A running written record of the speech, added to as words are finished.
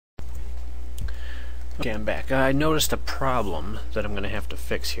Okay, I'm back. I noticed a problem that I'm going to have to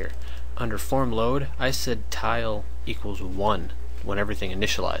fix here. Under form load, I said tile equals 1 when everything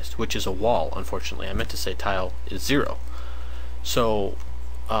initialized, which is a wall, unfortunately. I meant to say tile is 0. So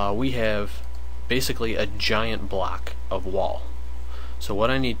we have basically a giant block of wall. So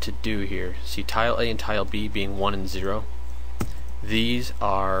what I need to do here, see tile A and tile B being 1 and 0, these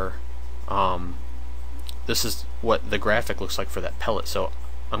are, this is what the graphic looks like for that pellet. So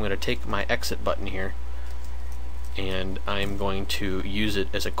I'm going to take my exit button here and I'm going to use it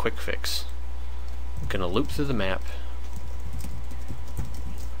as a quick fix. I'm going to loop through the map.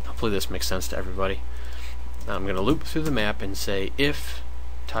 Hopefully this makes sense to everybody. I'm going to loop through the map and say if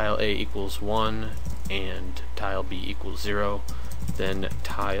tile A equals 1 and tile B equals 0, then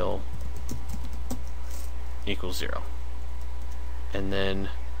tile equals 0. And then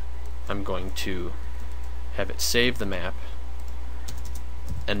I'm going to have it save the map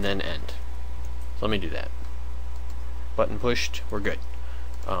and then end. So let me do that. Button pushed, we're good.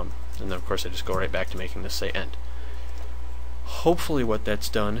 And then of course I just go right back to making this say end. Hopefully what that's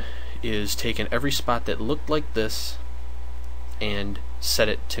done is taken every spot that looked like this and set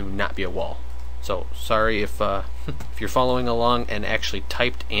it to not be a wall. So sorry if if you're following along and actually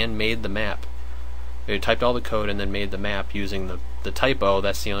typed and made the map. You typed all the code and then made the map using the typo,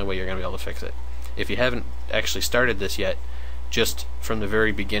 that's the only way you're going to be able to fix it. If you haven't actually started this yet, just from the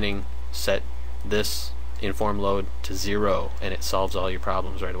very beginning set this inform load to 0 and it solves all your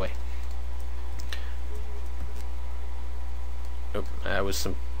problems right away. Oh, that was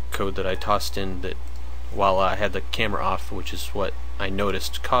some code that I tossed in that while I had the camera off, which is what I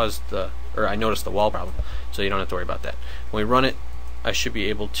noticed caused the, or I noticed the wall problem, so you don't have to worry about that. When we run it, I should be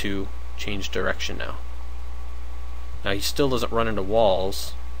able to change direction now. Now he still doesn't run into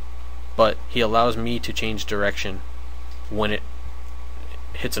walls, but he allows me to change direction when it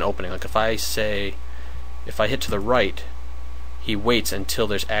hits an opening. Like if I say, if I hit to the right, he waits until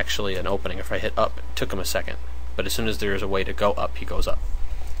there's actually an opening. If I hit up, it took him a second, but as soon as there's a way to go up, he goes up.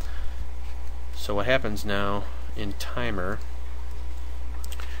 So what happens now in timer,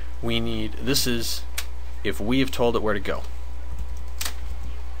 we need, this is if we have told it where to go.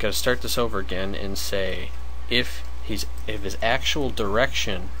 Got to start this over again and say if his actual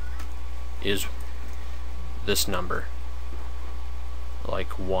direction is this number,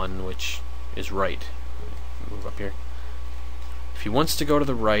 like 1, which is right. Move up here. If he wants to go to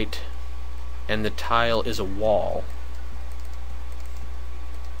the right and the tile is a wall,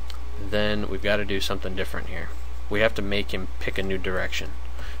 then we've got to do something different here. We have to make him pick a new direction.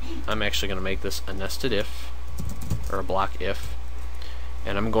 I'm actually going to make this a nested if, or a block if,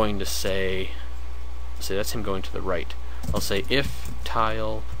 and I'm going to say that's him going to the right. I'll say if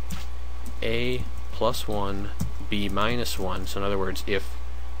tile A plus 1, B minus 1, so in other words, if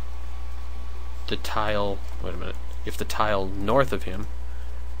the tile, wait a minute, if the tile north of him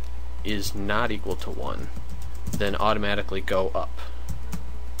is not equal to 1, then automatically go up.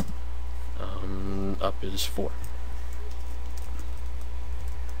 Up is 4.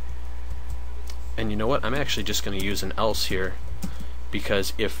 And you know what? I'm actually just going to use an else here,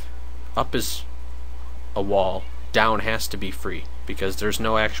 because if up is a wall, down has to be free, because there's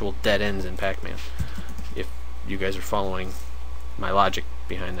no actual dead ends in Pacman, if you guys are following my logic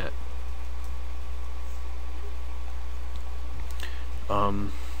behind that.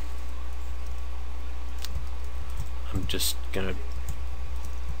 I'm just gonna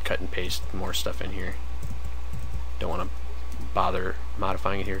cut and paste more stuff in here. Don't want to bother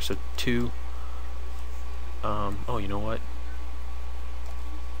modifying it here. So 2. Oh, you know what?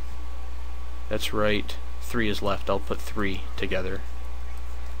 That's right. 3 is left. I'll put 3 together.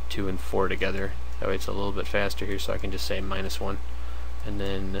 2 and 4 together. That way it's a little bit faster here, so I can just say minus 1. And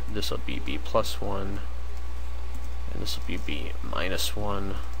then this will be B plus 1. And this will be B minus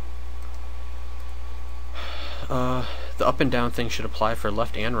 1. The up and down thing should apply for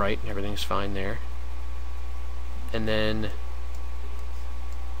left and right. Everything's fine there. And then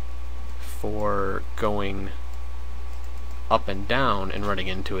for going up and down and running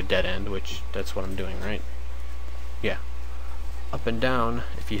into a dead end, which that's what I'm doing, right? Yeah. Up and down,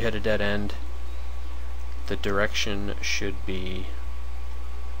 if you hit a dead end, the direction should be,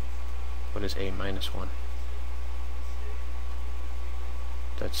 what is A minus 1?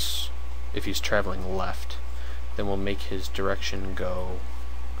 That's if he's traveling left. Then we'll make his direction go,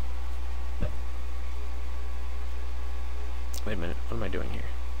 wait a minute, what am I doing here?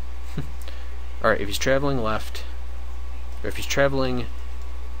 Alright, if he's traveling left, or if he's traveling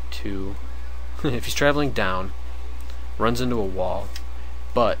to, if he's traveling down, runs into a wall,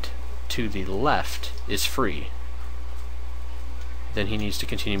 but to the left is free, then he needs to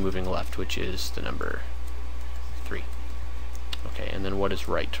continue moving left, which is the number 3. Okay, and then what is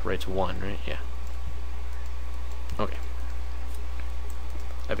right? Right's 1, right? Yeah. Okay.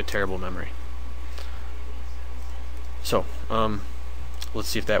 I have a terrible memory. So, let's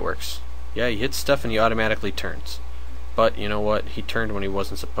see if that works. Yeah, he hits stuff and he automatically turns. But, you know what? He turned when he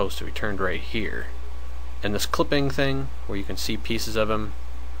wasn't supposed to. He turned right here. And this clipping thing, where you can see pieces of him,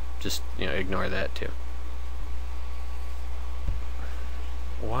 just, ignore that too.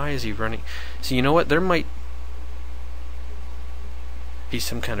 Why is he running? So, you know what? There might be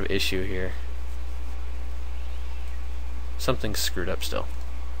some kind of issue here. Something's screwed up still.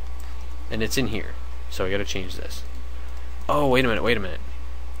 And it's in here. So I gotta change this. Oh, wait a minute.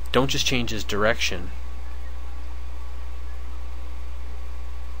 Don't just change his direction.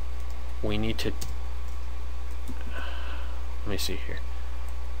 We need to... Let me see here.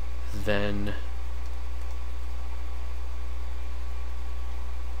 Then...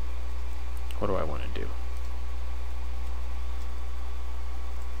 What do I want to do?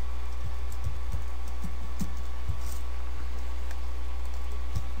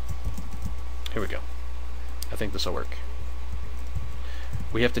 Here we go. I think this will work.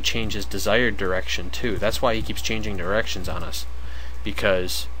 We have to change his desired direction too. That's why he keeps changing directions on us.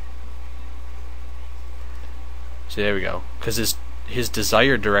 Because... See, there we go. Because his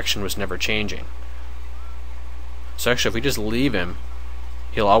desired direction was never changing. So actually, if we just leave him,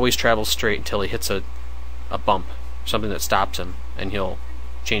 he'll always travel straight until he hits a bump, something that stops him, and he'll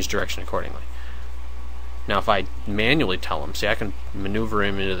change direction accordingly. Now, if I manually tell him, see, I can maneuver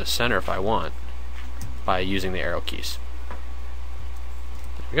him into the center if I want by using the arrow keys.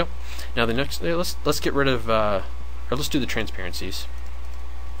 There we go. Now, the next, let's get rid of, or let's do the transparencies.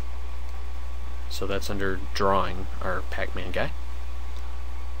 So that's under drawing, our Pacman guy.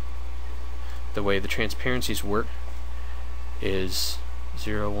 The way the transparencies work is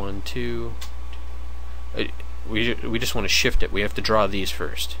 0, 1, 2. We just want to shift it. We have to draw these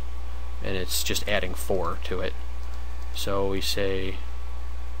first, and it's just adding 4 to it. So we say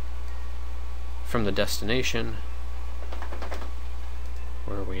from the destination.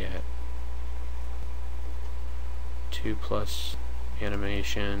 Where are we at? 2 plus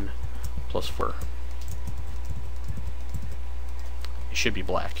animation plus 4. It should be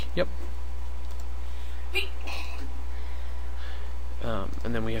black. Yep.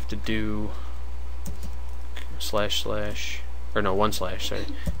 And then we have to do // sorry,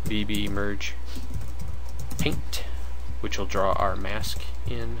 VB merge paint, which will draw our mask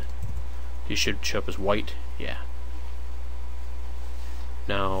in. He should show up as white. Yeah.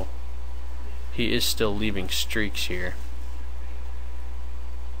 Now, he is still leaving streaks here.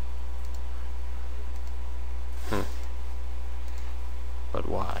 But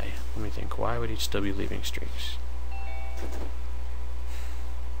why? Let me think. Why would he still be leaving streaks?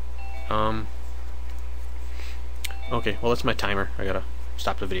 Okay, well, that's my timer. I gotta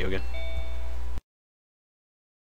stop the video again.